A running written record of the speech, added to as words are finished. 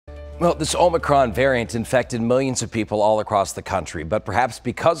Well, this Omicron variant infected millions of people all across the country, but perhaps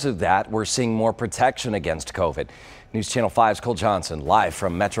because of that, we're seeing more protection against COVID. News Channel 5's Cole Johnson live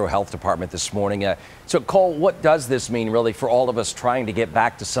from Metro Health Department this morning. So, Cole, what does this mean really for all of us trying to get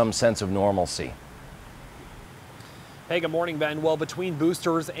back to some sense of normalcy? Hey, good morning, Ben. Well, between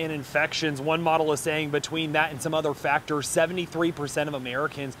boosters and infections, one model is saying between that and some other factors, 73% of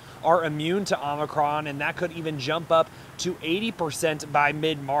Americans are immune to Omicron, and that could even jump up to 80% by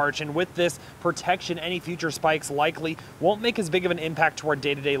mid-March. And with this protection, any future spikes likely won't make as big of an impact to our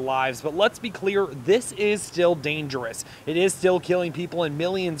day-to-day lives. But let's be clear, this is still dangerous. It is still killing people, and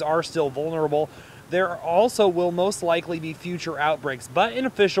millions are still vulnerable. There also will most likely be future outbreaks, but an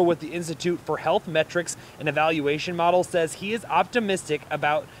official with the Institute for Health Metrics and Evaluation model says he is optimistic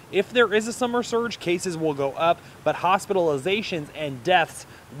about if there is a summer surge, cases will go up, but hospitalizations and deaths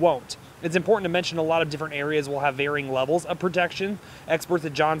won't. It's important to mention a lot of different areas will have varying levels of protection. Experts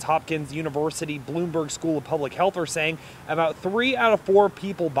at Johns Hopkins University Bloomberg School of Public Health are saying about 3 out of 4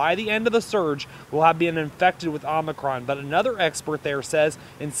 people by the end of the surge will have been infected with Omicron. But another expert there says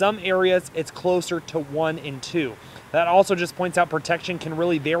in some areas it's closer to 1 in 2. That also just points out protection can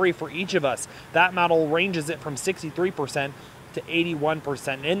really vary for each of us. That model ranges it from 63% to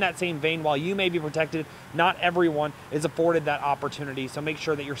 81%. In that same vein, while you may be protected, not everyone is afforded that opportunity. So make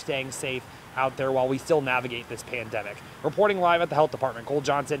sure that you're staying safe out there while we still navigate this pandemic. Reporting live at the Health Department, Cole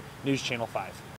Johnson, News Channel 5.